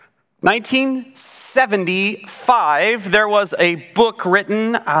1975, there was a book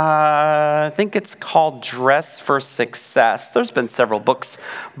written, I think it's called Dress for Success. There's been several books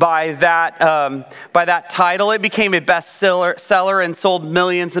by that title. It became a bestseller and sold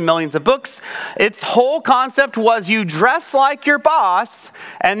millions and millions of books. Its whole concept was you dress like your boss,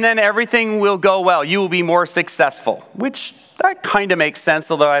 and then everything will go well. You will be more successful, which that kind of makes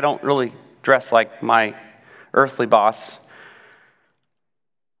sense, although I don't really dress like my earthly boss.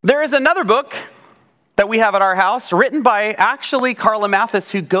 There is another book that we have at our house, written by actually Carla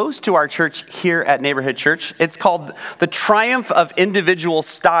Mathis, who goes to our church here at Neighborhood Church. It's called The Triumph of Individual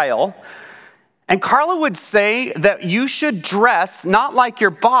Style. And Carla would say that you should dress not like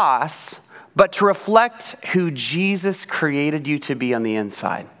your boss, but to reflect who Jesus created you to be on the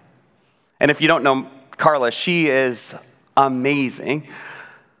inside. And if you don't know Carla, she is amazing.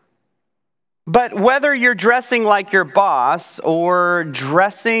 But whether you're dressing like your boss or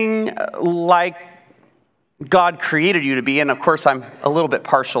dressing like God created you to be, and of course I'm a little bit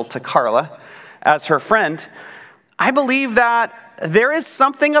partial to Carla as her friend, I believe that there is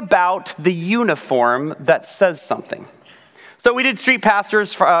something about the uniform that says something. So we did street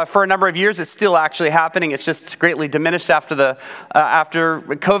pastors for a number of years. It's still actually happening. It's just greatly diminished after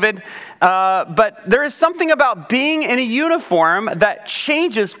COVID. But there is something about being in a uniform that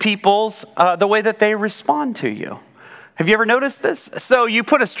changes people's the way that they respond to you. Have you ever noticed this? So you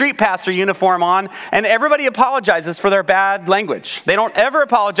put a street pastor uniform on, and everybody apologizes for their bad language. They don't ever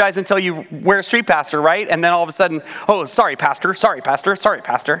apologize until you wear a street pastor, right? And then all of a sudden, oh, sorry, pastor, sorry, pastor, sorry,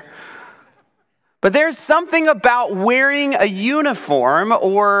 pastor. But there's something about wearing a uniform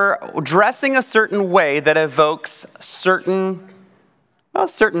or dressing a certain way that evokes certain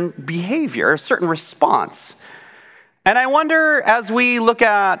behavior, a certain response. And I wonder, as we look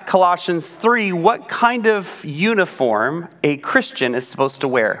at Colossians 3, what kind of uniform a Christian is supposed to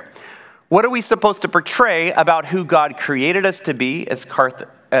wear. What are we supposed to portray about who God created us to be, as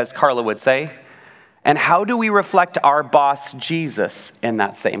Carla would say? And how do we reflect our boss, Jesus, in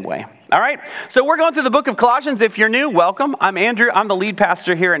that same way? All right, so we're going through the book of Colossians. If you're new, welcome. I'm Andrew. I'm the lead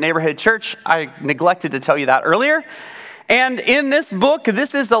pastor here at Neighborhood Church. I neglected to tell you that earlier. And in this book,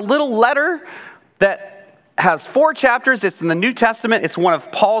 this is a little letter that has 4 chapters. It's in the New Testament. It's one of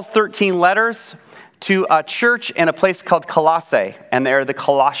Paul's 13 letters to a church in a place called Colossae. And they're the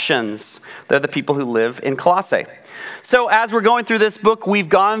Colossians. They're the people who live in Colossae. So as we're going through this book, we've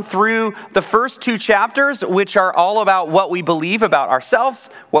gone through the first 2 chapters, which are all about what we believe about ourselves,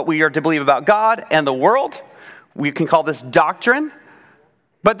 what we are to believe about God and the world. We can call this doctrine.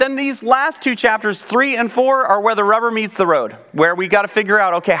 But then these last 2 chapters, 3 and 4, are where the rubber meets the road, where we got to figure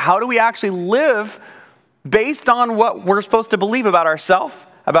out, okay, how do we actually live based on what we're supposed to believe about ourselves,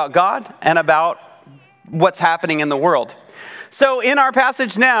 about God, and about what's happening in the world. So in our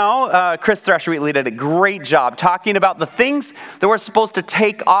passage now, Chris Thresher-Wheatley did a great job talking about the things that we're supposed to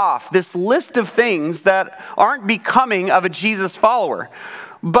take off, this list of things that aren't becoming of a Jesus follower.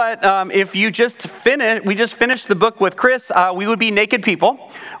 But if you we just finished the book with Chris, we would be naked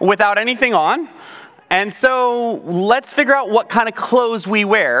people without anything on. And so let's figure out what kind of clothes we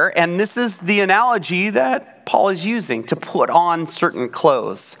wear. And this is the analogy that Paul is using to put on certain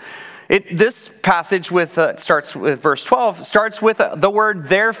clothes. This passage starts with verse 12, starts with the word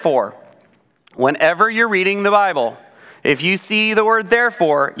therefore. Whenever you're reading the Bible, if you see the word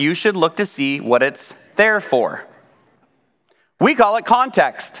therefore, you should look to see what it's there for. We call it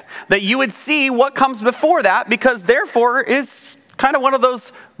context, that you would see what comes before that, because therefore is kind of one of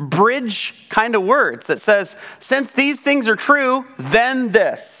those bridge kind of words that says, since these things are true, then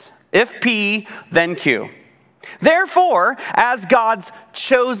this. If P, then Q. Therefore, as God's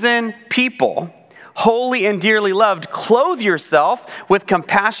chosen people, holy and dearly loved, clothe yourself with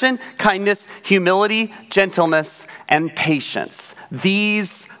compassion, kindness, humility, gentleness, and patience.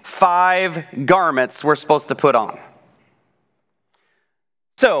 These 5 garments we're supposed to put on.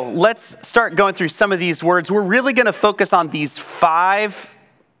 So let's start going through some of these words. We're really going to focus on these 5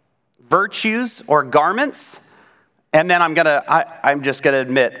 virtues or garments. And then I'm just going to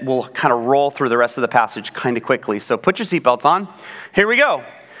admit, we'll kind of roll through the rest of the passage kind of quickly. So put your seatbelts on. Here we go.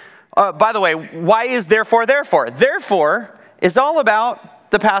 By the way, why is therefore? Therefore is all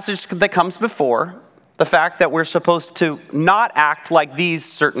about the passage that comes before, the fact that we're supposed to not act like these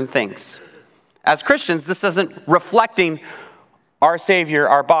certain things. As Christians, this isn't reflecting our Savior,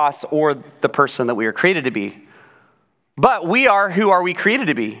 our boss, or the person that we are created to be. But who are we created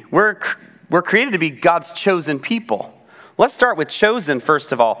to be? We're created to be God's chosen people. Let's start with chosen,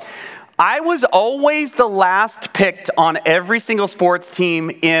 first of all. I was always the last picked on every single sports team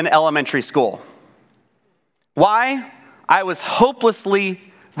in elementary school. Why? I was hopelessly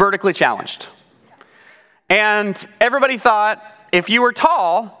vertically challenged. And everybody thought if you were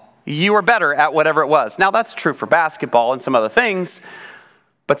tall, you were better at whatever it was. Now, that's true for basketball and some other things,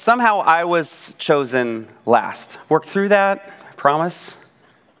 but somehow I was chosen last. Work through that, I promise.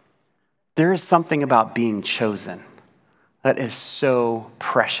 There is something about being chosen that is so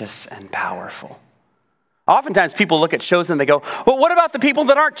precious and powerful. Oftentimes people look at chosen and they go, well, what about the people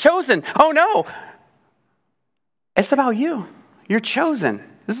that aren't chosen? Oh no, it's about you. You're chosen.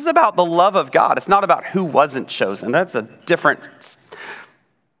 This is about the love of God. It's not about who wasn't chosen. That's a different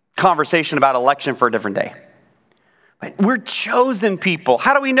conversation about election for a different day. But we're chosen people.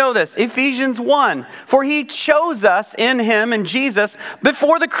 How do we know this? Ephesians 1, for he chose us in him, in Jesus,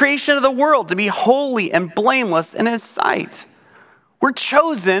 before the creation of the world to be holy and blameless in his sight. We're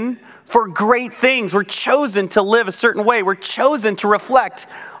chosen for great things. We're chosen to live a certain way. We're chosen to reflect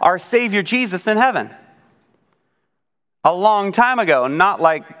our Savior Jesus in heaven. A long time ago, not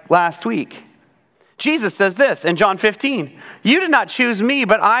like last week. Jesus says this in John 15, you did not choose me,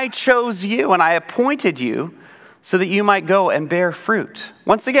 but I chose you and I appointed you so that you might go and bear fruit.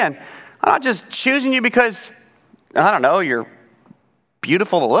 Once again, I'm not just choosing you because, I don't know, you're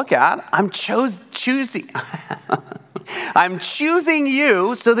beautiful to look at. I'm choosing I'm choosing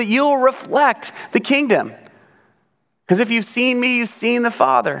you so that you'll reflect the kingdom. Because if you've seen me, you've seen the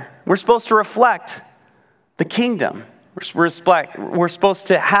Father. We're supposed to reflect the kingdom. We're supposed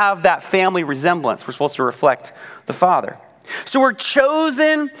to have that family resemblance. We're supposed to reflect the Father. So we're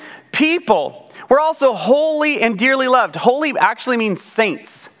chosen people. We're also holy and dearly loved. Holy actually means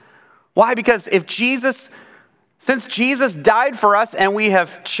saints. Why? Because since Jesus died for us and we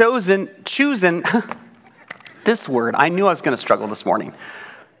have chosen, this word, I knew I was going to struggle this morning.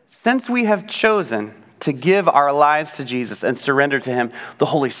 Since we have chosen to give our lives to Jesus and surrender to him, the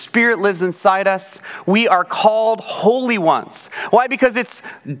Holy Spirit lives inside us. We are called holy ones. Why? Because it's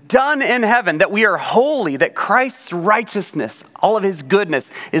done in heaven that we are holy, that Christ's righteousness, all of his goodness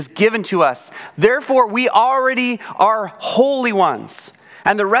is given to us. Therefore, we already are holy ones.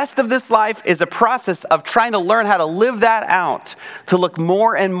 And the rest of this life is a process of trying to learn how to live that out, to look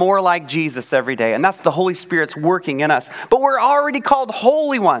more and more like Jesus every day. And that's the Holy Spirit's working in us. But we're already called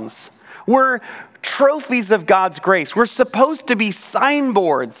holy ones. We're trophies of God's grace. We're supposed to be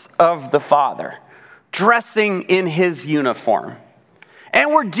signboards of the Father, dressing in his uniform.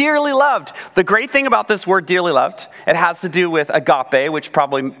 And we're dearly loved. The great thing about this word dearly loved, it has to do with agape, which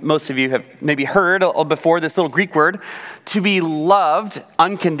probably most of you have maybe heard before, this little Greek word, to be loved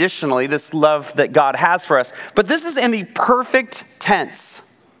unconditionally, this love that God has for us. But this is in the perfect tense,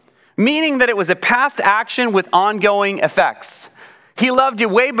 meaning that it was a past action with ongoing effects. He loved you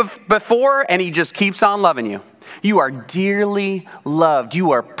way before, and he just keeps on loving you. You are dearly loved.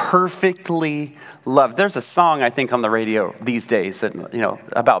 You are perfectly loved. There's a song, I think, on the radio these days that,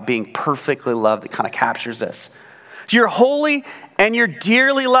 about being perfectly loved that kind of captures this. You're holy and you're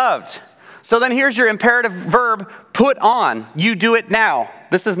dearly loved. So then here's your imperative verb, put on. You do it now.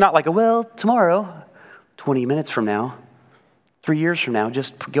 This is not like, tomorrow, 20 minutes from now, 3 years from now,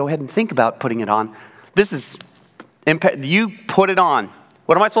 just go ahead and think about putting it on. This is you put it on.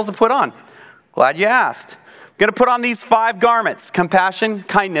 What am I supposed to put on? Glad you asked. I'm going to put on these 5 garments: compassion,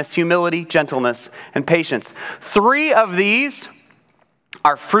 kindness, humility, gentleness, and patience. 3 of these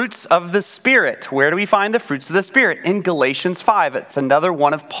are fruits of the Spirit. Where do we find the fruits of the Spirit? In Galatians 5. It's another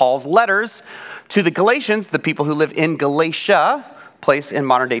one of Paul's letters to the Galatians, the people who live in Galatia, place in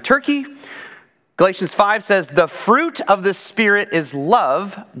modern-day Turkey. Galatians 5 says, the fruit of the Spirit is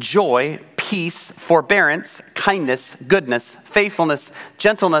love, joy, peace, forbearance, kindness, goodness, faithfulness,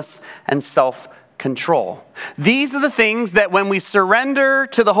 gentleness, and self-control. These are the things that when we surrender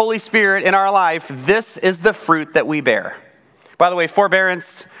to the Holy Spirit in our life, this is the fruit that we bear. By the way,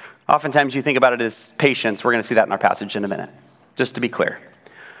 forbearance, oftentimes you think about it as patience. We're going to see that in our passage in a minute, just to be clear.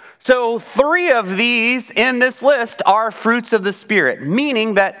 So 3 of these in this list are fruits of the Spirit,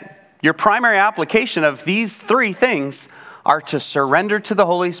 meaning that your primary application of these 3 things are to surrender to the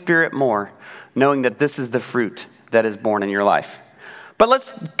Holy Spirit more, knowing that this is the fruit that is born in your life. But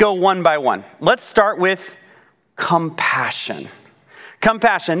let's go one by one. Let's start with compassion.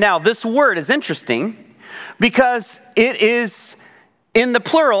 Compassion. Now, this word is interesting because it is in the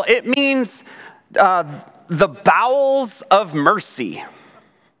plural. It means the bowels of mercy.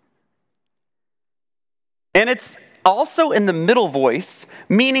 And it's also in the middle voice,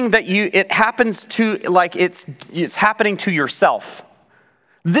 meaning that it happens to, like it's happening to yourself.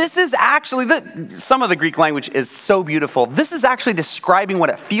 This is actually, some of the Greek language is so beautiful. This is actually describing what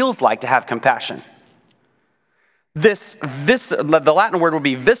it feels like to have compassion. the Latin word would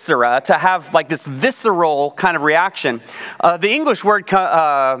be viscera, to have like this visceral kind of reaction. The English word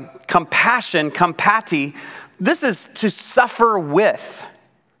compassion, compati, this is to suffer with.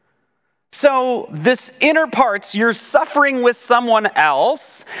 So this inner parts, you're suffering with someone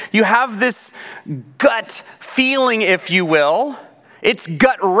else. You have this gut feeling, if you will. It's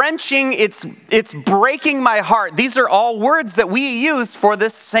gut-wrenching. It's breaking my heart. These are all words that we use for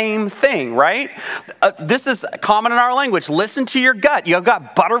this same thing, right? This is common in our language. Listen to your gut. You've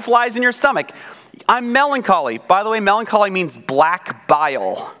got butterflies in your stomach. I'm melancholy. By the way, melancholy means black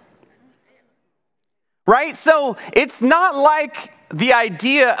bile. Right? So it's not like the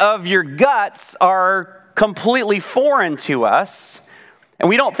idea of your guts are completely foreign to us. And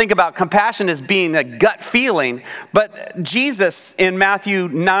we don't think about compassion as being a gut feeling. But Jesus in Matthew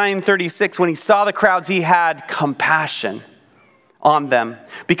 9:36, when he saw the crowds, he had compassion on them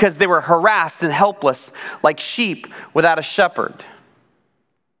because they were harassed and helpless like sheep without a shepherd.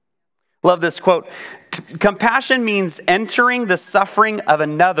 Love this quote. Compassion means entering the suffering of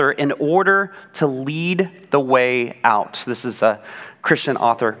another in order to lead the way out. This is a Christian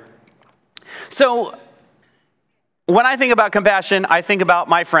author. So when I think about compassion, I think about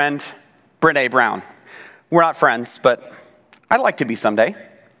my friend, Brene Brown. We're not friends, but I'd like to be someday.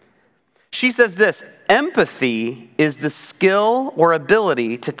 She says this: empathy is the skill or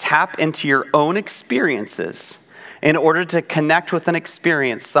ability to tap into your own experiences in order to connect with an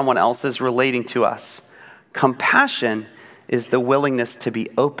experience someone else is relating to us. Compassion is the willingness to be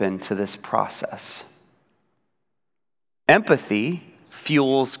open to this process. Empathy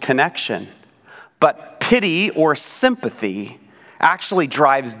fuels connection, but pity or sympathy actually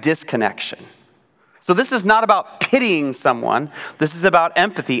drives disconnection. So this is not about pitying someone. This is about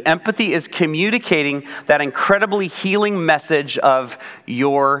empathy. Empathy is communicating that incredibly healing message of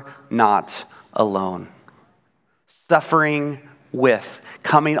you're not alone. Suffering with,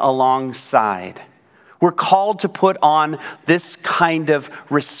 coming alongside. We're called to put on this kind of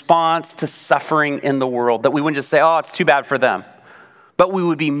response to suffering in the world, that we wouldn't just say, oh, it's too bad for them, but we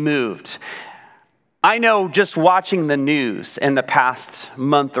would be moved. I know just watching the news in the past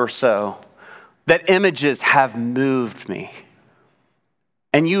month or so, that images have moved me.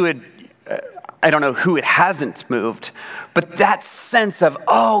 And I don't know who it hasn't moved, but that sense of,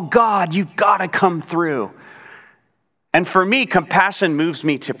 oh God, you've got to come through. And for me, compassion moves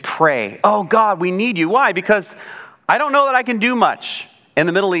me to pray. Oh God, we need you. Why? Because I don't know that I can do much in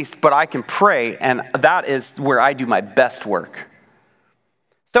the Middle East, but I can pray, and that is where I do my best work.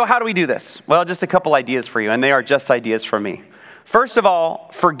 So how do we do this? Well, just a couple ideas for you, and they are just ideas for me. First of all,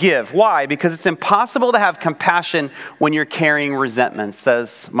 forgive. Why? Because it's impossible to have compassion when you're carrying resentment,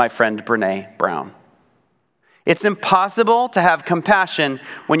 says my friend Brene Brown. It's impossible to have compassion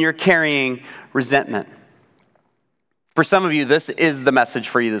when you're carrying resentment. For some of you, this is the message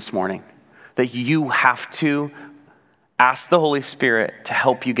for you this morning, that you have to ask the Holy Spirit to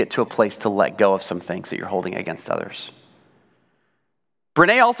help you get to a place to let go of some things that you're holding against others.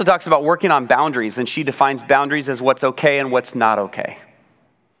 Brene also talks about working on boundaries, and she defines boundaries as what's okay and what's not okay.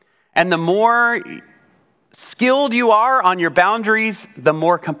 And the more skilled you are on your boundaries, the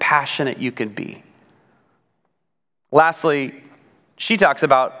more compassionate you can be. Lastly, she talks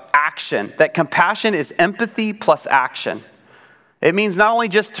about action, that compassion is empathy plus action. It means not only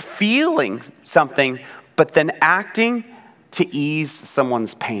just feeling something, but then acting to ease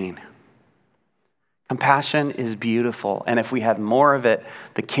someone's pain. Compassion is beautiful, and if we had more of it,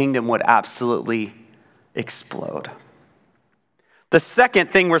 the kingdom would absolutely explode. The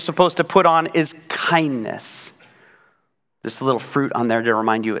second thing we're supposed to put on is kindness. There's a little fruit on there to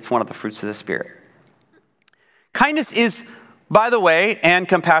remind you it's one of the fruits of the Spirit. Kindness is, by the way, and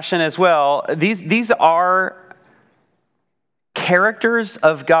compassion as well, these are characters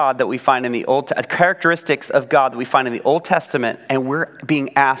of God that we find in the characteristics of God that we find in the Old Testament, and we're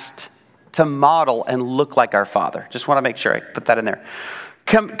being asked to model and look like our Father. Just want to make sure I put that in there.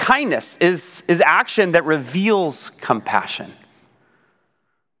 Kindness is action that reveals compassion.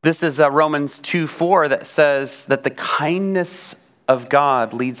 This is Romans 2:4 that says that the kindness of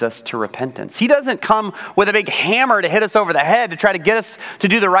God leads us to repentance. He doesn't come with a big hammer to hit us over the head to try to get us to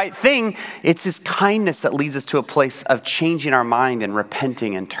do the right thing. It's his kindness that leads us to a place of changing our mind and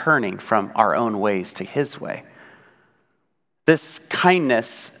repenting and turning from our own ways to his way. This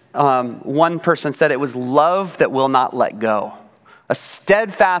kindness, one person said it was love that will not let go. A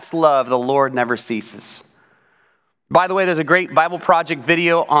steadfast love the Lord never ceases. By the way, there's a great Bible Project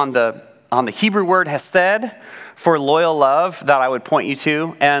video on the Hebrew word hesed for loyal love that I would point you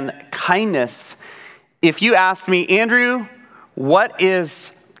to. And kindness, if you asked me, Andrew, what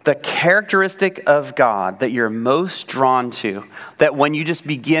is the characteristic of God that you're most drawn to, that when you just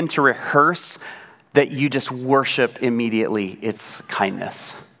begin to rehearse, that you just worship immediately, it's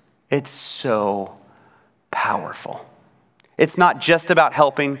kindness. It's so powerful. It's not just about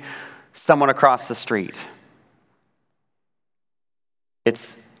helping someone across the street.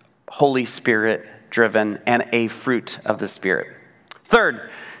 It's Holy Spirit driven and a fruit of the Spirit. Third,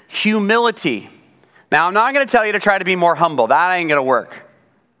 humility. Now, I'm not going to tell you to try to be more humble. That ain't going to work.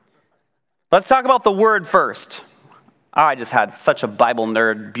 Let's talk about the word first. I just had such a Bible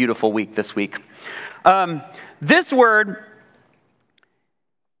nerd, beautiful week this week. This word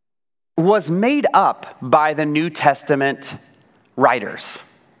was made up by the New Testament writers.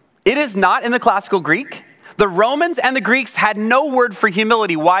 It is not in the classical Greek. The Romans and the Greeks had no word for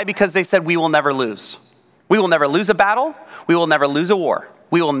humility. Why? Because they said, we will never lose. We will never lose a battle. We will never lose a war.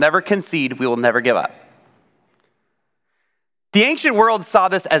 We will never concede. We will never give up. The ancient world saw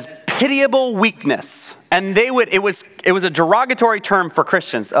this as pitiable weakness. And it was a derogatory term for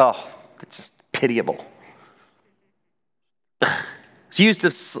Christians. Oh, it's just pitiable. Ugh. It's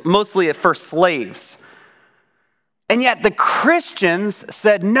used mostly for slaves. And yet the Christians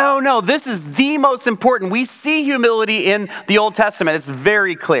said, no, this is the most important. We see humility in the Old Testament. It's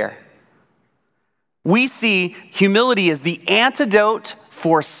very clear. We see humility as the antidote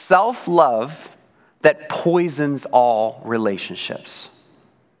for self-love that poisons all relationships.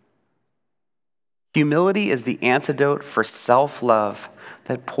 Humility is the antidote for self-love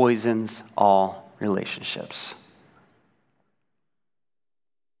that poisons all relationships.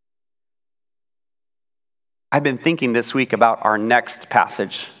 I've been thinking this week about our next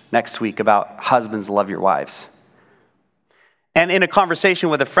passage, next week, about husbands love your wives. And in a conversation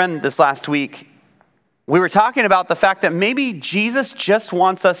with a friend this last week, we were talking about the fact that maybe Jesus just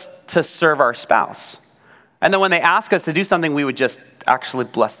wants us to serve our spouse. And then when they ask us to do something, we would just actually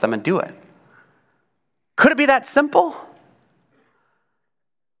bless them and do it. Could it be that simple?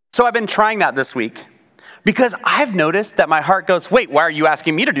 So I've been trying that this week because I've noticed that my heart goes, wait, why are you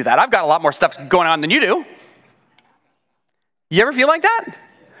asking me to do that? I've got a lot more stuff going on than you do. You ever feel like that?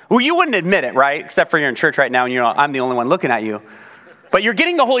 Well, you wouldn't admit it, right? Except for you're in church right now and you're I'm the only one looking at you. But you're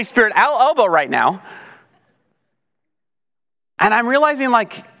getting the Holy Spirit elbow right now. And I'm realizing,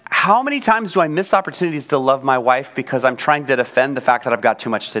 how many times do I miss opportunities to love my wife because I'm trying to defend the fact that I've got too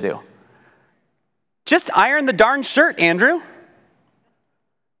much to do? Just iron the darn shirt, Andrew.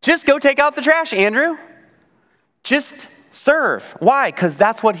 Just go take out the trash, Andrew. Just serve. Why? Because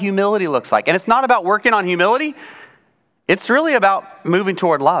that's what humility looks like. And it's not about working on humility. It's really about moving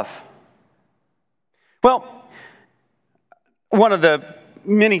toward love. Well, one of the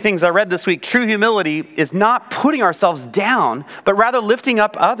many things I read this week, true humility is not putting ourselves down, but rather lifting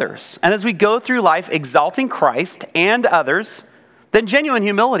up others. And as we go through life exalting Christ and others, then genuine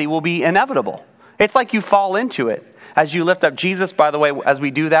humility will be inevitable. It's like you fall into it. As you lift up Jesus, by the way, as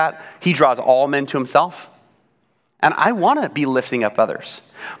we do that, he draws all men to himself. And I want to be lifting up others.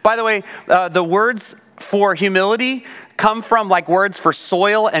 By the way, the words for humility come from words for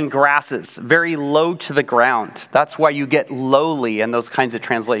soil and grasses, very low to the ground. That's why you get lowly in those kinds of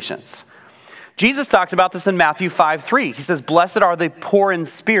translations. Jesus talks about this in Matthew 5:3. He says, blessed are the poor in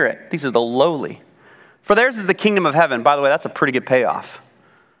spirit. These are the lowly. For theirs is the kingdom of heaven. By the way, that's a pretty good payoff.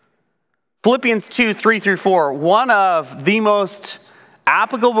 Philippians 2:3-4, one of the most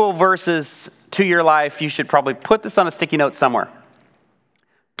applicable verses to your life. You should probably put this on a sticky note somewhere.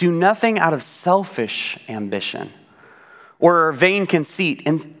 Do nothing out of selfish ambition or vain conceit,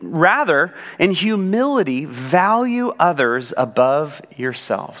 and rather, in humility, value others above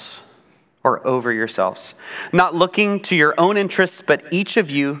yourselves or over yourselves, not looking to your own interests, but each of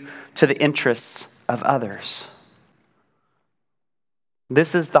you to the interests of others.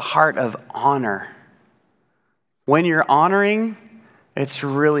 This is the heart of honor. When you're honoring, it's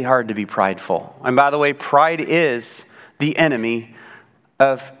really hard to be prideful. And by the way, pride is the enemy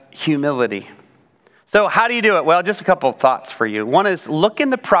of humility. So how do you do it? Well, just a couple of thoughts for you. One is look in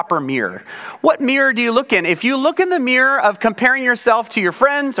the proper mirror. What mirror do you look in? If you look in the mirror of comparing yourself to your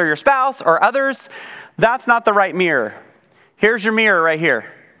friends or your spouse or others, that's not the right mirror. Here's your mirror right here.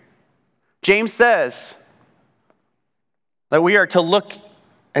 James says that we are to look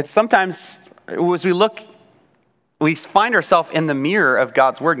at sometimes as we find ourselves in the mirror of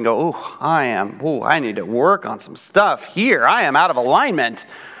God's word and go, I need to work on some stuff here. I am out of alignment.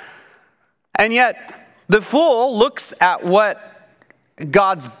 And yet, the fool looks at what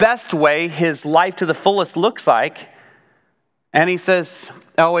God's best way, his life to the fullest looks like, and he says,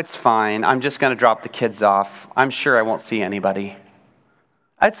 it's fine. I'm just going to drop the kids off. I'm sure I won't see anybody.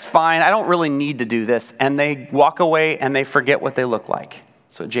 It's fine. I don't really need to do this. And they walk away and they forget what they look like.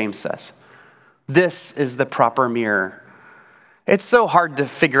 That's what James says. This is the proper mirror. It's so hard to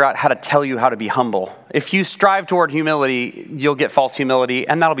figure out how to tell you how to be humble. If you strive toward humility, you'll get false humility,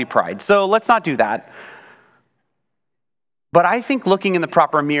 and that'll be pride. So let's not do that. But I think looking in the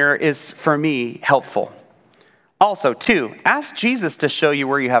proper mirror is, for me, helpful. Also, 2, ask Jesus to show you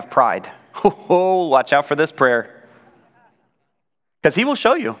where you have pride. Oh, watch out for this prayer. Because he will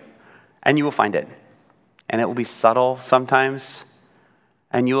show you, and you will find it. And it will be subtle sometimes,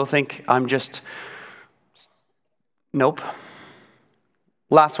 and you will think, nope.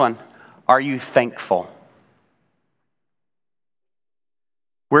 Last one, are you thankful?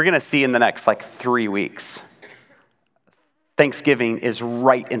 We're going to see in the next 3 weeks. Thanksgiving is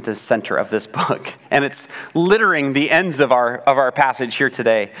right in the center of this book, and it's littering the ends of our passage here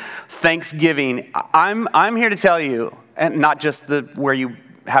today. Thanksgiving, I'm here to tell you, and not just where you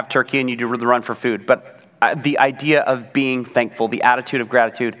have turkey and you do the run for food, but the idea of being thankful, the attitude of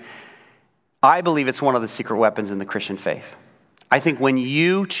gratitude. I believe it's one of the secret weapons in the Christian faith. I think when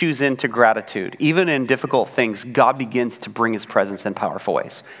you choose into gratitude, even in difficult things, God begins to bring his presence in powerful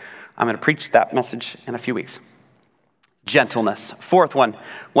ways. I'm going to preach that message in a few weeks. Gentleness. 4th one.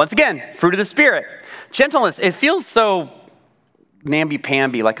 Once again, fruit of the Spirit. Gentleness. It feels so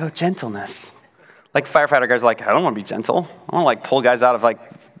namby-pamby, gentleness. Like the firefighter guys are like, I don't want to be gentle. I don't want to pull guys out of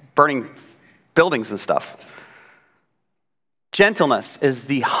burning buildings and stuff. Gentleness is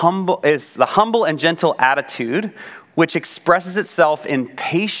the humble and gentle attitude which expresses itself in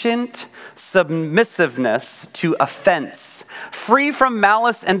patient submissiveness to offense, free from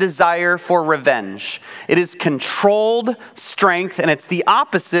malice and desire for revenge. It is controlled strength, and it's the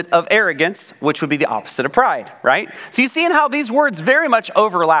opposite of arrogance, which would be the opposite of pride, right? So you see how these words very much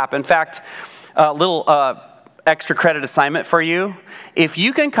overlap. In fact, a little extra credit assignment for you. If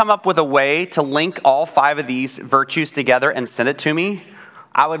you can come up with a way to link all 5 of these virtues together and send it to me,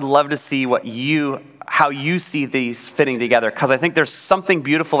 I would love to see how you see these fitting together, because I think there's something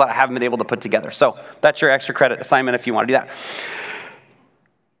beautiful that I haven't been able to put together. So that's your extra credit assignment if you want to do that.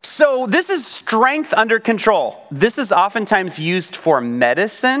 So this is strength under control. This is oftentimes used for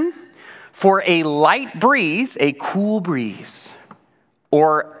medicine, for a light breeze, a cool breeze,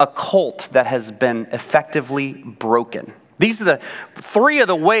 or a colt that has been effectively broken. These are the 3 of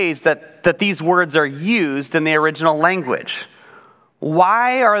the ways that these words are used in the original language.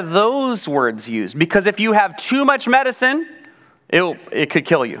 Why are those words used? Because if you have too much medicine, it could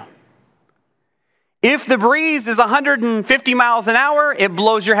kill you. If the breeze is 150 miles an hour, it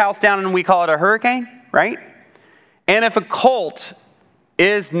blows your house down and we call it a hurricane, right? And if a colt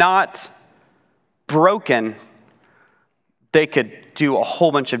is not broken, they could do a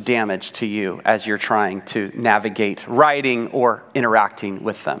whole bunch of damage to you as you're trying to navigate riding or interacting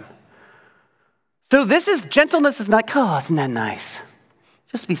with them. So gentleness is not, isn't that nice?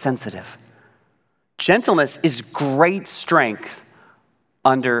 Just be sensitive. Gentleness is great strength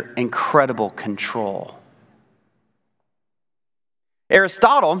under incredible control.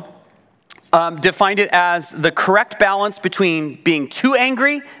 Aristotle defined it as the correct balance between being too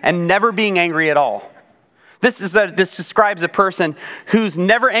angry and never being angry at all. This describes a person who's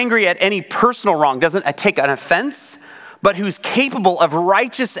never angry at any personal wrong, doesn't take an offense, but who's capable of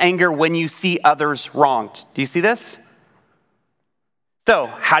righteous anger when you see others wronged. Do you see this? So,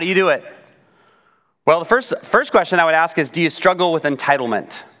 how do you do it? Well, the first question I would ask is, do you struggle with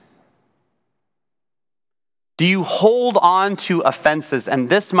entitlement? Do you hold on to offenses? And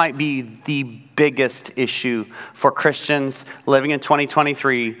this might be the biggest issue for Christians living in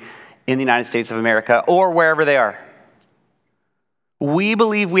 2023 in the United States of America or wherever they are. We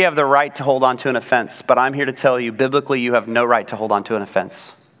believe we have the right to hold on to an offense, but I'm here to tell you, biblically, you have no right to hold on to an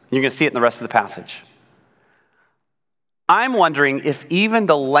offense. You're going to see it in the rest of the passage. I'm wondering if even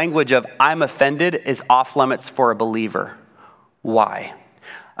the language of I'm offended is off limits for a believer. Why?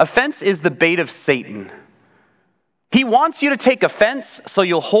 Offense is the bait of Satan. He wants you to take offense so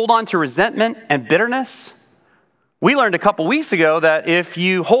you'll hold on to resentment and bitterness. We learned a couple weeks ago that if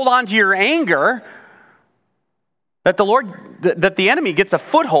you hold on to your anger, that the enemy gets a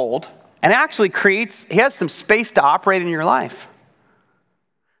foothold and actually he has some space to operate in your life.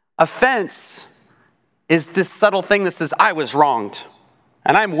 Offense is this subtle thing that says, I was wronged,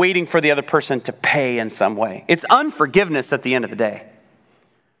 and I'm waiting for the other person to pay in some way. It's unforgiveness at the end of the day.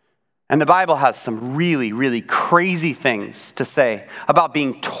 And the Bible has some really, really crazy things to say about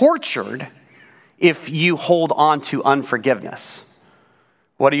being tortured if you hold on to unforgiveness.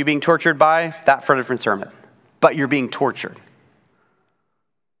 What are you being tortured by? That for a different sermon. But you're being tortured.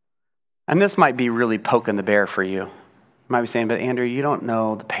 And this might be really poking the bear for you. You might be saying, but Andrew, you don't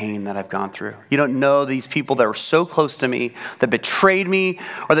know the pain that I've gone through. You don't know these people that were so close to me, that betrayed me,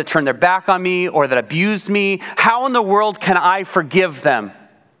 or that turned their back on me, or that abused me. How in the world can I forgive them?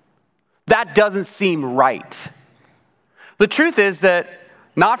 That doesn't seem right. The truth is that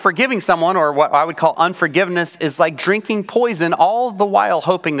not forgiving someone, or what I would call unforgiveness, is like drinking poison, all the while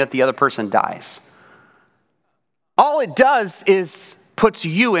hoping that the other person dies. All it does is puts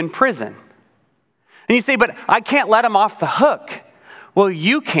you in prison. And you say, but I can't let him off the hook. Well,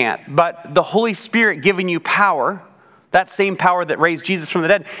 you can't, but the Holy Spirit giving you power, that same power that raised Jesus from the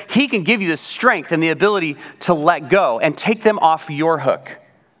dead, he can give you the strength and the ability to let go and take them off your hook.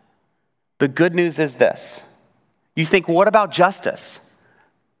 The good news is this. You think, what about justice?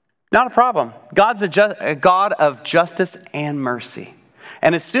 Not a problem. God's a God of justice and mercy.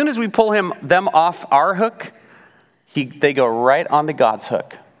 And as soon as we pull them off our hook, they go right onto God's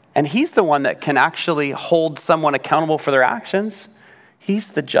hook. And he's the one that can actually hold someone accountable for their actions. He's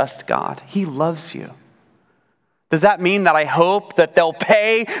the just God. He loves you. Does that mean that I hope that they'll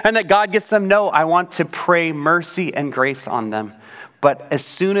pay and that God gets them? No, I want to pray mercy and grace on them. But as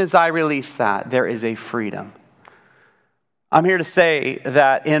soon as I release that, there is a freedom. I'm here to say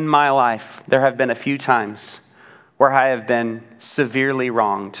that in my life, there have been a few times where I have been severely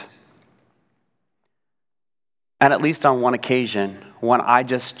wronged. And at least on one occasion, when I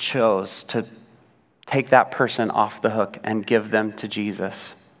just chose to take that person off the hook and give them to Jesus,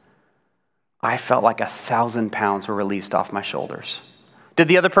 I felt like 1,000 pounds were released off my shoulders. Did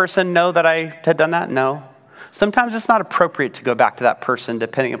the other person know that I had done that? No. Sometimes it's not appropriate to go back to that person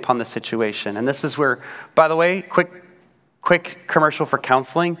depending upon the situation. And this is where, by the way, quick commercial for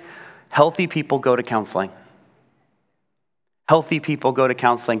counseling. Healthy people go to counseling. Healthy people go to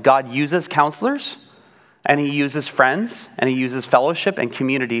counseling. God uses counselors, and he uses friends, and he uses fellowship and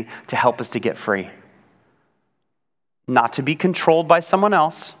community to help us to get free. Not to be controlled by someone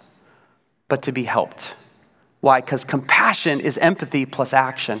else, but to be helped. Why? Because compassion is empathy plus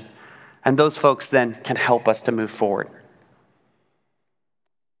action. And those folks then can help us to move forward.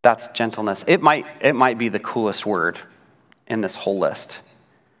 That's gentleness. It might be the coolest word in this whole list.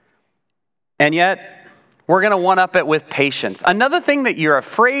 And yet, we're going to one-up it with patience. Another thing that you're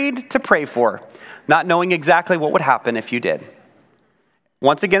afraid to pray for, not knowing exactly what would happen if you did.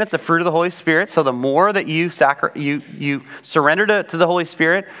 Once again, it's the fruit of the Holy Spirit. So the more that you surrender to the Holy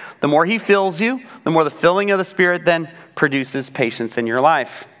Spirit, the more he fills you, the more the filling of the Spirit then produces patience in your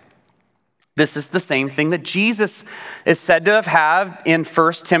life. This is the same thing that Jesus is said to have had in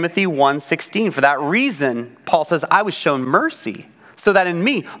 1 Timothy 1:16. For that reason, Paul says, I was shown mercy so that in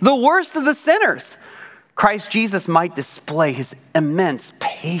me, the worst of the sinners, Christ Jesus might display his immense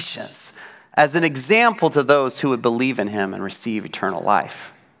patience as an example to those who would believe in him and receive eternal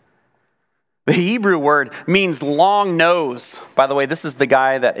life. The Hebrew word means long nose. By the way, this is the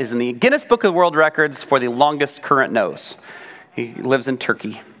guy that is in the Guinness Book of World Records for the longest current nose. He lives in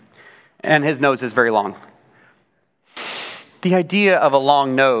Turkey, and his nose is very long. The idea of a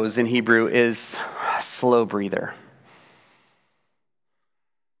long nose in Hebrew is a slow breather.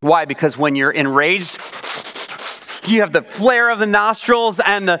 Why? Because when you're enraged, you have the flare of the nostrils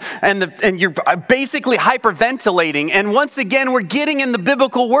and you're basically hyperventilating. And once again, we're getting in the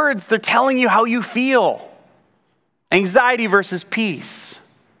biblical words. They're telling you how you feel. Anxiety versus peace.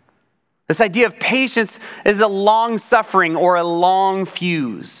 This idea of patience is a long suffering or a long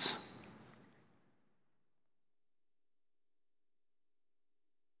fuse.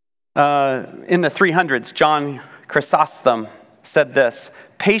 In the 300s, John Chrysostom said this: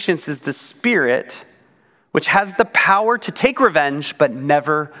 patience is the spirit which has the power to take revenge, but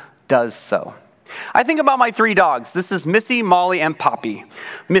never does so. I think about my 3 dogs. This is Missy, Molly, and Poppy.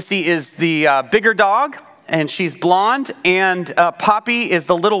 Missy is the bigger dog, and she's blonde, and Poppy is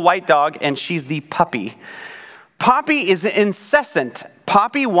the little white dog, and she's the puppy. Poppy is incessant.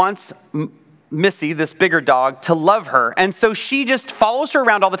 Poppy wants Missy, this bigger dog, to love her, and so she just follows her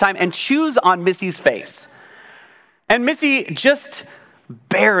around all the time and chews on Missy's face. And Missy just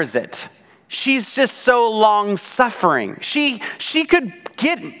bears it. She's just so long-suffering. She could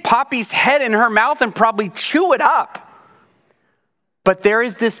get Poppy's head in her mouth and probably chew it up. But there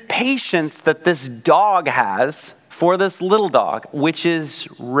is this patience that this dog has for this little dog, which is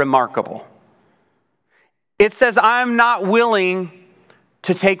remarkable. It says, I'm not willing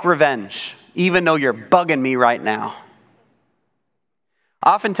to take revenge, even though you're bugging me right now.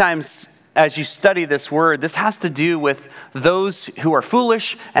 Oftentimes, as you study this word, this has to do with those who are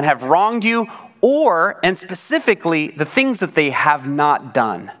foolish and have wronged you, and specifically, the things that they have not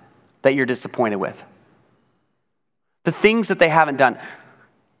done that you're disappointed with. The things that they haven't done.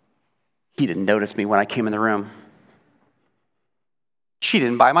 He didn't notice me when I came in the room. She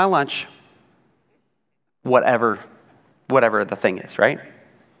didn't buy my lunch. Whatever the thing is, right?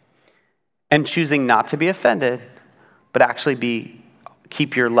 And choosing not to be offended, but actually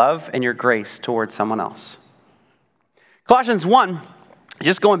keep your love and your grace towards someone else. Colossians 1,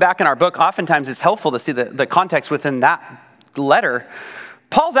 just going back in our book, oftentimes it's helpful to see the context within that letter.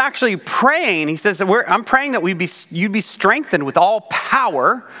 Paul's actually praying. He says, I'm praying that you'd be strengthened with all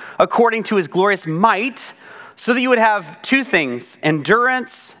power according to his glorious might, so that you would have two things,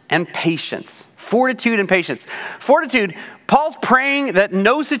 endurance and patience. Fortitude and patience. Fortitude, Paul's praying that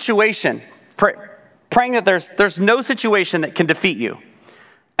no situation, praying that there's no situation that can defeat you.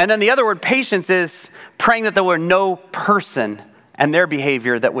 And then the other word, patience, is praying that there were no person and their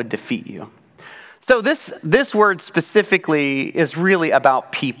behavior that would defeat you. So this word specifically is really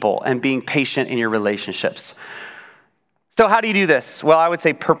about people and being patient in your relationships. So how do you do this? Well, I would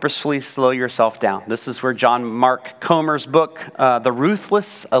say purposefully slow yourself down. This is where John Mark Comer's book, The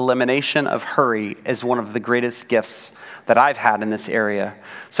Ruthless Elimination of Hurry, is one of the greatest gifts that I've had in this area.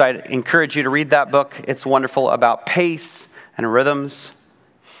 So I'd encourage you to read that book. It's wonderful about pace and rhythms.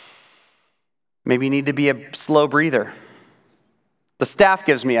 Maybe you need to be a slow breather. The staff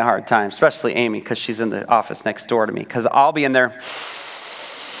gives me a hard time, especially Amy, because she's in the office next door to me, because I'll be in there.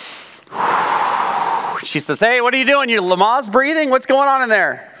 She says, hey, what are you doing? You Lamaze breathing? What's going on in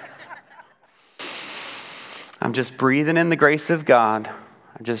there? I'm just breathing in the grace of God.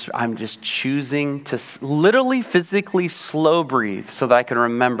 I'm just choosing to literally physically slow breathe so that I can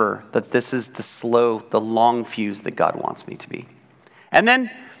remember that this is the long fuse that God wants me to be. And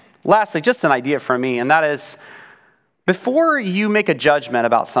then lastly, just an idea from me, and that is, before you make a judgment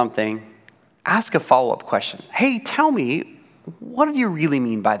about something, ask a follow-up question. Hey, tell me, what do you really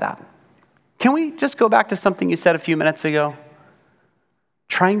mean by that? Can we just go back to something you said a few minutes ago?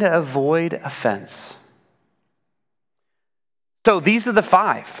 Trying to avoid offense. So these are the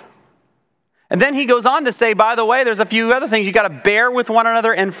 5. And then he goes on to say, by the way, there's a few other things. You got to bear with one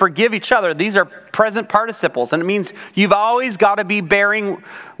another and forgive each other. These are present participles. And it means you've always got to be bearing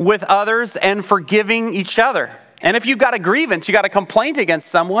with others and forgiving each other. And if you've got a grievance, you got a complaint against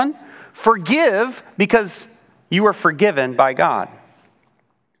someone, forgive because you were forgiven by God.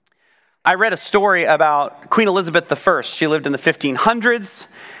 I read a story about Queen Elizabeth I. She lived in the 1500s.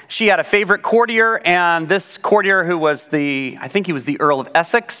 She had a favorite courtier, and this courtier, who was I think he was the Earl of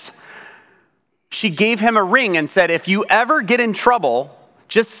Essex, she gave him a ring and said, if you ever get in trouble,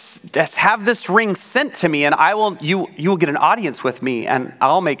 just have this ring sent to me, and you will get an audience with me, and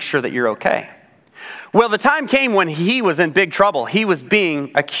I'll make sure that you're okay. Well, the time came when he was in big trouble. He was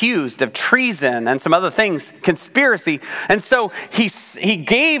being accused of treason and some other things, conspiracy. And so he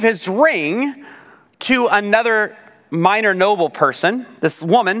gave his ring to another minor noble person, this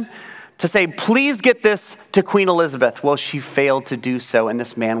woman, to say, please get this to Queen Elizabeth. Well, she failed to do so, and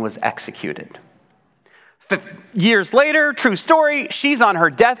this man was executed. Years later, true story, she's on her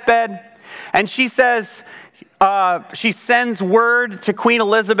deathbed, and she says, she sends word to Queen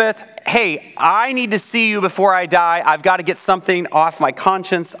Elizabeth, hey, I need to see you before I die. I've got to get something off my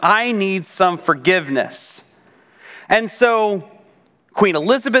conscience. I need some forgiveness. And so Queen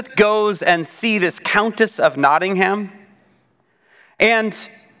Elizabeth goes and sees this Countess of Nottingham. And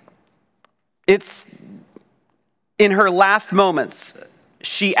it's in her last moments,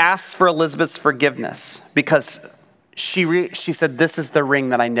 she asks for Elizabeth's forgiveness because she said, this is the ring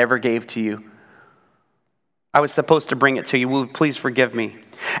that I never gave to you. I was supposed to bring it to you. Will you please forgive me?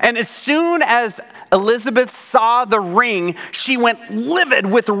 And as soon as Elizabeth saw the ring, she went livid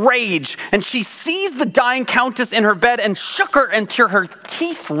with rage, and she seized the dying countess in her bed and shook her until her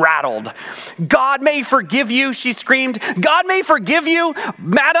teeth rattled. God may forgive you, she screamed. God may forgive you,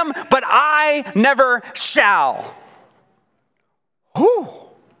 madam, but I never shall. Whew.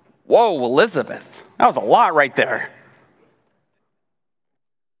 Whoa, Elizabeth. That was a lot right there.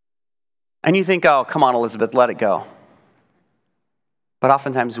 And you think, oh, come on, Elizabeth, let it go. But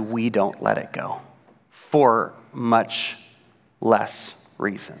oftentimes we don't let it go for much less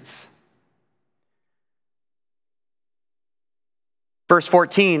reasons. Verse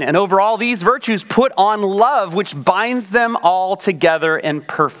 14, and over all these virtues put on love, which binds them all together in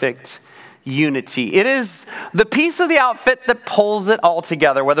perfect unity. It is the piece of the outfit that pulls it all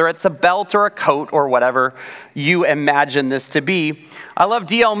together, whether it's a belt or a coat or whatever you imagine this to be. I love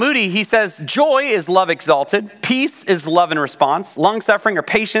D.L. Moody. He says, joy is love exalted. Peace is love in response. Long-suffering or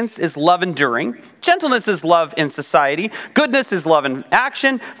patience is love enduring. Gentleness is love in society. Goodness is love in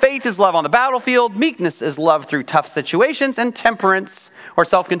action. Faith is love on the battlefield. Meekness is love through tough situations. And temperance or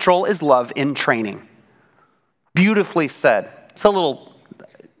self-control is love in training. Beautifully said. It's a little...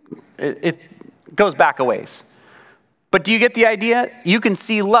 It goes back a ways. But do you get the idea? You can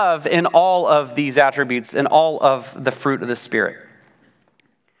see love in all of these attributes, in all of the fruit of the Spirit.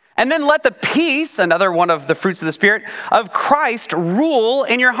 And then let the peace, another one of the fruits of the Spirit, of Christ rule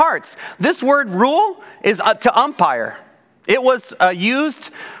in your hearts. This word rule is to umpire. It was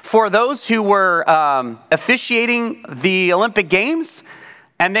used for those who were officiating the Olympic Games,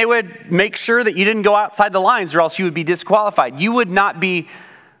 and they would make sure that you didn't go outside the lines or else you would be disqualified. You would not be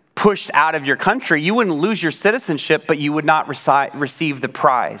pushed out of your country. You wouldn't lose your citizenship, but you would not receive the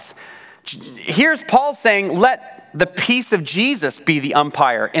prize. Here's Paul saying, let the peace of Jesus be the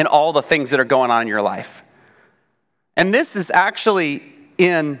umpire in all the things that are going on in your life. And this is actually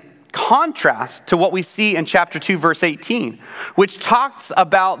in contrast to what we see in chapter 2, verse 18, which talks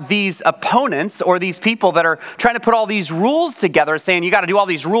about these opponents or these people that are trying to put all these rules together, saying you got to do all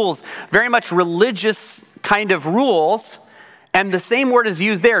these rules, very much religious kind of rules. And the same word is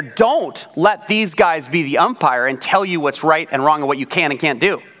used there. Don't let these guys be the umpire and tell you what's right and wrong and what you can and can't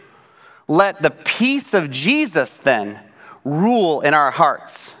do. Let the peace of Jesus then rule in our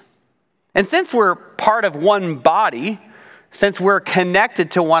hearts. And since we're part of one body, since we're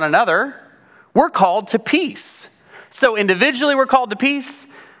connected to one another, we're called to peace. So individually we're called to peace.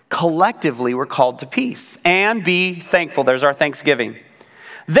 Collectively we're called to peace. And be thankful. There's our thanksgiving.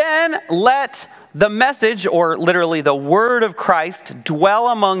 Then let the message, or literally the word of Christ, dwell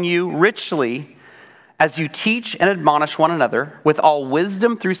among you richly as you teach and admonish one another with all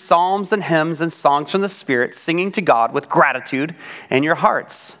wisdom through psalms and hymns and songs from the Spirit, singing to God with gratitude in your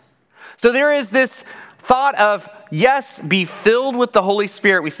hearts. So there is this thought of, yes, be filled with the Holy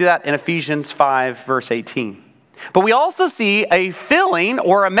Spirit. We see that in Ephesians 5, verse 18. But we also see a filling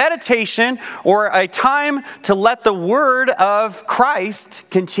or a meditation or a time to let the word of Christ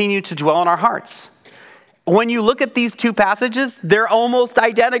continue to dwell in our hearts. When you look at these two passages, they're almost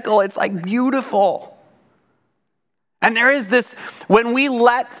identical. It's like beautiful. And there is this, when we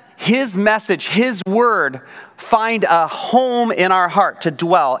let his message, his word, find a home in our heart to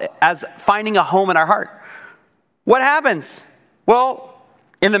dwell, as finding a home in our heart, what happens? Well,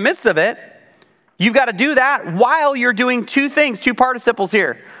 in the midst of it, you've got to do that while you're doing two things, two participles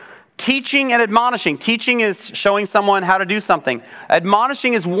here. Teaching and admonishing. Teaching is showing someone how to do something.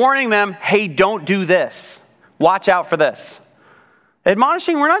 Admonishing is warning them, hey, don't do this. Watch out for this.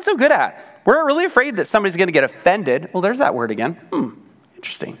 Admonishing, we're not so good at. We're really afraid that somebody's going to get offended. Well, there's that word again.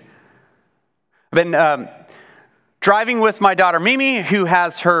 Interesting. I've been driving with my daughter Mimi, who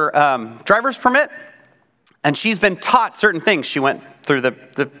has her driver's permit, and she's been taught certain things. She went through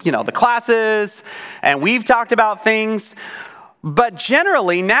the classes, and we've talked about things. But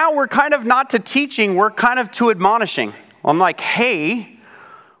generally, now we're kind of not to teaching, we're kind of to admonishing. I'm like, hey,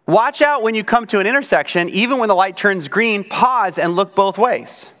 watch out when you come to an intersection, even when the light turns green, pause and look both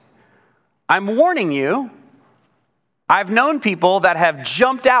ways. I'm warning you. I've known people that have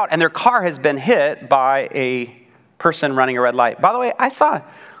jumped out and their car has been hit by a person running a red light. By the way,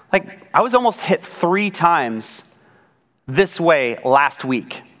 I was almost hit 3 times this way last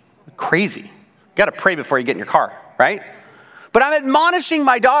week. Crazy. You got to pray before you get in your car, right? But I'm admonishing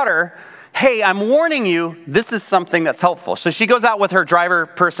my daughter, hey, I'm warning you, this is something that's helpful. So she goes out with her driver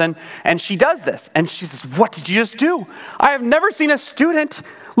person and she does this. And she says, what did you just do? I have never seen a student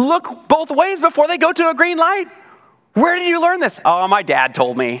look both ways before they go to a green light. Where did you learn this? Oh, my dad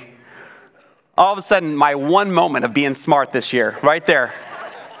told me. All of a sudden, my one moment of being smart this year, right there.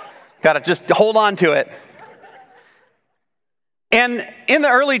 Got to just hold on to it. And in the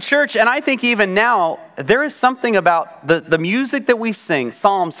early church, and I think even now, there is something about the music that we sing,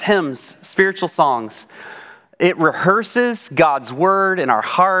 psalms, hymns, spiritual songs. It rehearses God's word in our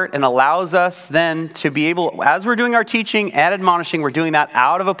heart and allows us then to be able, as we're doing our teaching and admonishing, we're doing that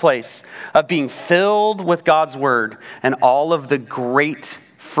out of a place of being filled with God's word and all of the great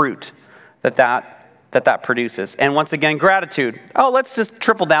fruit that produces. And once again, gratitude. Oh, let's just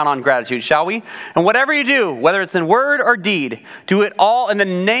triple down on gratitude, shall we? And whatever you do, whether it's in word or deed, do it all in the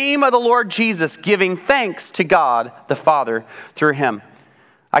name of the Lord Jesus, giving thanks to God the Father through him.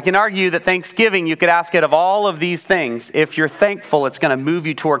 I can argue that Thanksgiving, you could ask it of all of these things. If you're thankful, it's going to move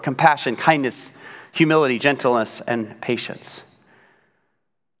you toward compassion, kindness, humility, gentleness, and patience.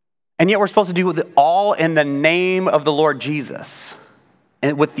 And yet we're supposed to do it all in the name of the Lord Jesus.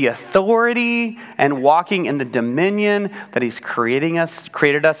 And with the authority and walking in the dominion that he's created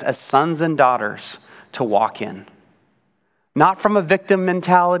us as sons and daughters to walk in. Not from a victim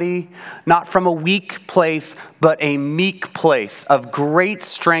mentality, not from a weak place, but a meek place of great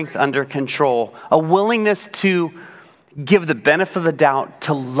strength under control. A willingness to give the benefit of the doubt,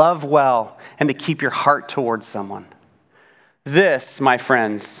 to love well, and to keep your heart towards someone. This, my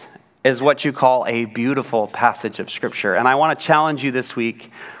friends, is what you call a beautiful passage of Scripture. And I want to challenge you this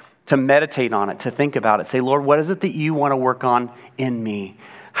week to meditate on it, to think about it. Say, Lord, what is it that you want to work on in me?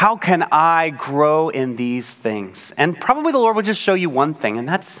 How can I grow in these things? And probably the Lord will just show you one thing, and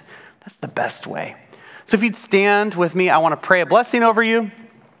that's the best way. So if you'd stand with me, I want to pray a blessing over you.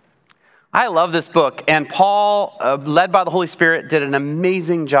 I love this book, and Paul, led by the Holy Spirit, did an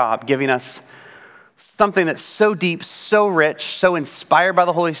amazing job giving us something that's so deep, so rich, so inspired by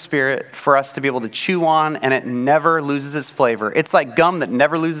the Holy Spirit for us to be able to chew on, and it never loses its flavor. It's like gum that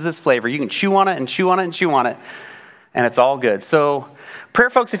never loses its flavor. You can chew on it and chew on it and chew on it, and it's all good. So prayer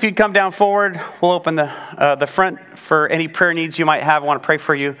folks, if you'd come down forward, we'll open the front for any prayer needs you might have. I want to pray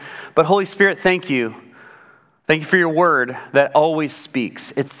for you. But Holy Spirit, thank you. Thank you for your word that always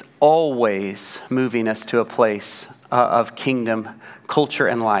speaks. It's always moving us to a place of kingdom, culture,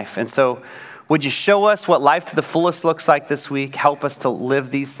 and life. And so would you show us what life to the fullest looks like this week? Help us to live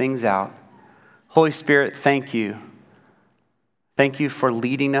these things out. Holy Spirit, thank you. Thank you for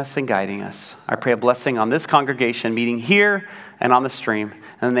leading us and guiding us. I pray a blessing on this congregation meeting here and on the stream.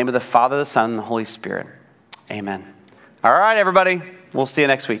 In the name of the Father, the Son, and the Holy Spirit. Amen. All right, everybody. We'll see you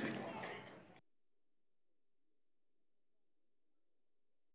next week.